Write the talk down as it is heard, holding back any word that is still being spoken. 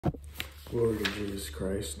Glory to Jesus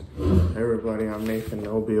Christ. Hey everybody, I'm Nate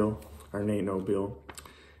Nobile,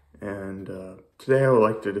 and today I would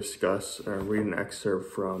like to discuss or read an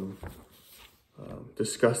excerpt from,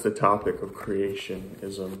 discuss the topic of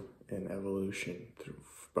creationism and evolution,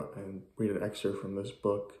 and read an excerpt from this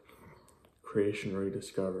book, Creation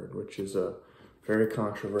Rediscovered, which is a very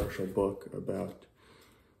controversial book about,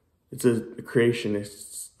 it's a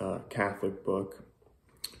creationist Catholic book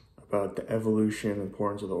about the evolution and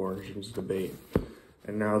importance of the origins debate.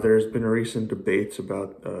 And now there's been recent debates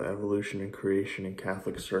about evolution and creation in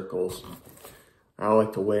Catholic circles. I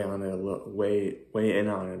like to weigh in on it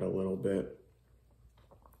a little bit.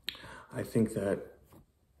 I think that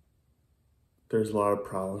there's a lot of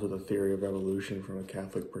problems with the theory of evolution from a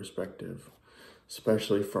Catholic perspective,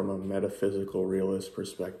 especially from a metaphysical realist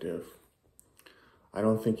perspective. I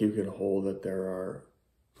don't think you can hold that there are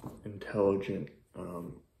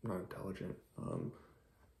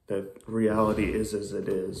that reality is as it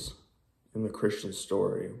is in the Christian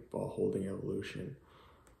story while holding evolution,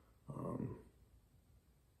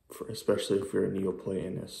 especially if you're a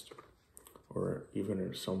Neoplatonist or even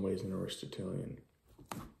in some ways an Aristotelian.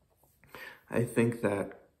 I think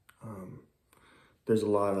that there's a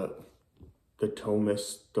lot of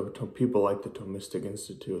people like the Thomistic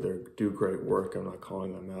Institute. They do great work. I'm not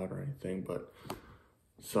calling them out or anything, but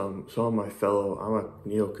some of my fellow, I'm a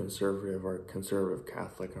neoconservative or conservative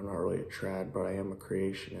Catholic. I'm not really a trad, but I am a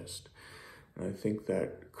creationist. And I think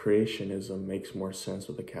that creationism makes more sense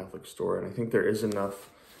with the Catholic story. And I think there is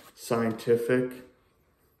enough scientific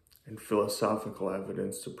and philosophical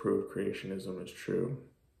evidence to prove creationism is true.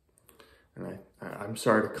 And I'm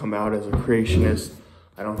sorry to come out as a creationist.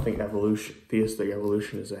 I don't think theistic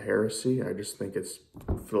evolution is a heresy. I just think it's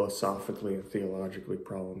philosophically and theologically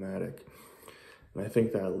problematic. And I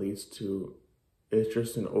think that leads to, it's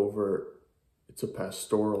a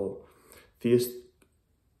pastoral theist,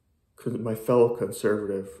 my fellow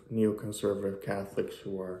neoconservative Catholics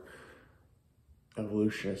who are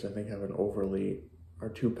evolutionists, I think are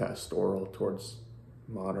too pastoral towards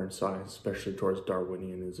modern science, especially towards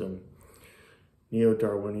Darwinianism.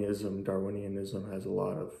 Darwinianism has a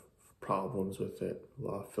lot of problems with it, a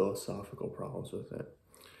lot of philosophical problems with it,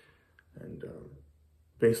 and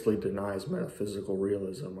basically denies metaphysical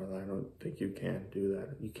realism. And I don't think you can do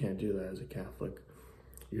that. You can't do that as a Catholic.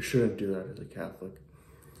 You shouldn't do that as a Catholic.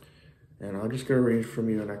 And I'm just going to read from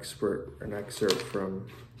you an excerpt from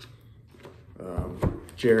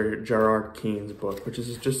Gerard Keane's book, which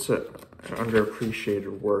is just an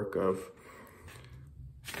underappreciated work of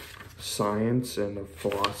science and of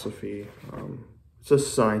philosophy. It's a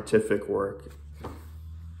scientific work,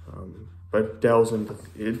 but it delves into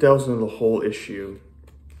the whole issue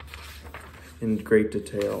in great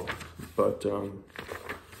detail. But I'm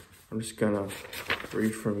just gonna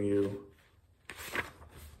read from you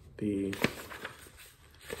a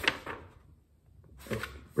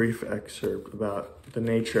brief excerpt about the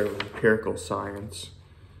nature of empirical science.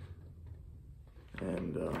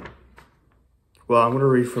 And well, I'm going to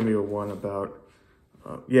read from you one about,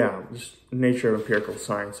 just nature of empirical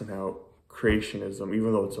science and how creationism,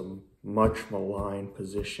 even though it's a much maligned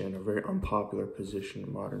position, a very unpopular position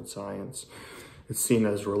in modern science, it's seen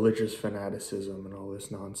as religious fanaticism and all this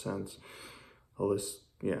nonsense.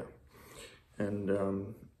 And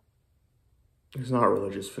it's not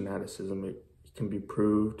religious fanaticism. It can be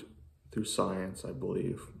proved through science, I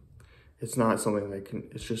believe. It's not something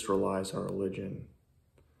it just relies on religion.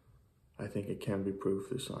 I think it can be proved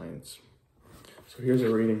through science. So here's a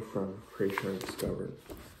reading from Creation Rediscovered.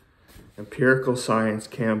 Empirical science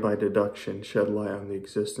can, by deduction, shed light on the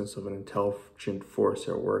existence of an intelligent force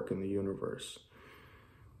at work in the universe.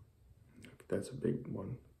 That's a big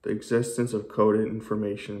one. The existence of coded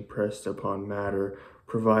information pressed upon matter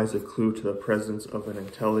provides a clue to the presence of an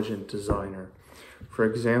intelligent designer. For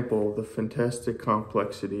example, the fantastic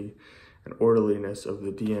complexity and orderliness of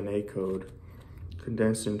the DNA code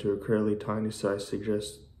condensed into a fairly tiny size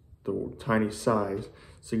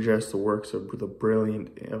suggests the works of a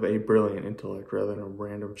brilliant intellect rather than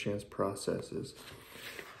random chance processes.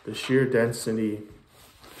 The sheer density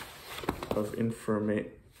of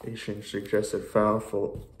information suggests that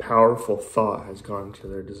powerful thought has gone into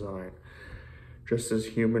their design. Just as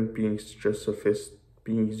human beings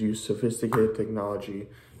use sophisticated technology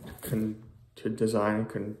to design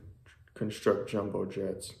and construct jumbo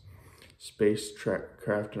jets,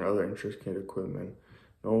 spacecraft, and other intricate equipment,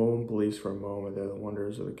 no one believes for a moment that the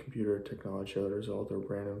wonders of the computer technology are the result of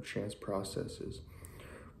random chance processes,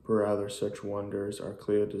 but rather such wonders are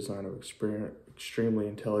clear design of extremely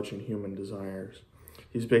intelligent human designers.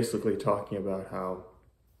 He's basically talking about how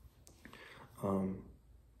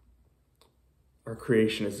our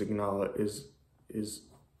creation is acknowledged, is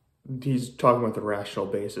he's talking about the rational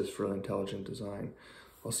basis for intelligent design.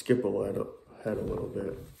 I'll skip ahead a little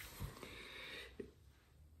bit.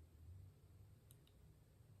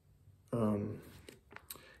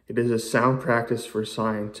 It is a sound practice for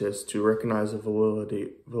scientists to recognize the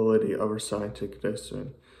validity of our scientific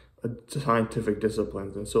disciplines,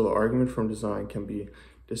 and so the argument from design can be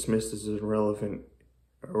dismissed as irrelevant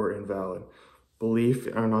or invalid. Belief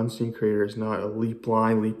in an unseen creator is not a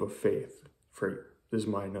blind leap of faith. This is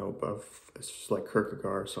my note, but it's like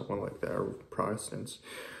Kierkegaard or someone like that, or Protestants,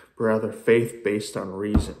 but rather faith based on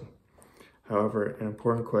reason. However, an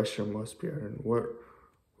important question must be asked: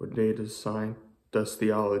 what day does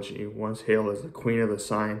theology, once hailed as the queen of the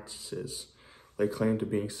sciences, lay claim to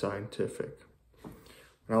being scientific?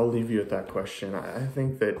 And I'll leave you with that question. I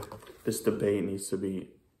think that this debate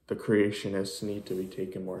the creationists need to be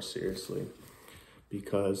taken more seriously,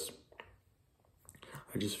 because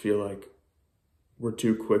I just feel like we're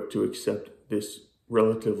too quick to accept this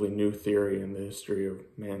relatively new theory in the history of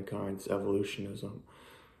mankind's evolutionism.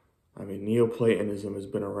 I mean, Neoplatonism has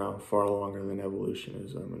been around far longer than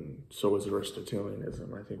evolutionism, and so is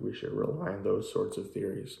Aristotelianism. I think we should rely on those sorts of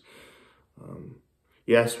theories.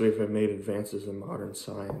 Yes, we've made advances in modern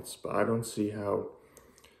science, but I don't see how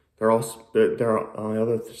on the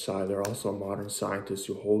other side, there are also modern scientists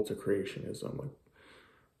who hold to creationism. Like,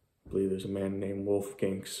 I believe there's a man named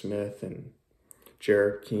Wolfgang Smith and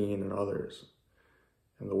Gerard, Keane, and others.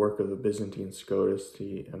 And the work of the Byzantine Scotus,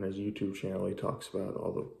 on his YouTube channel, he talks about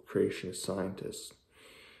all the creationist scientists.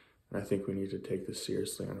 And I think we need to take this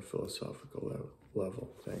seriously on a philosophical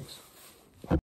level. Thanks.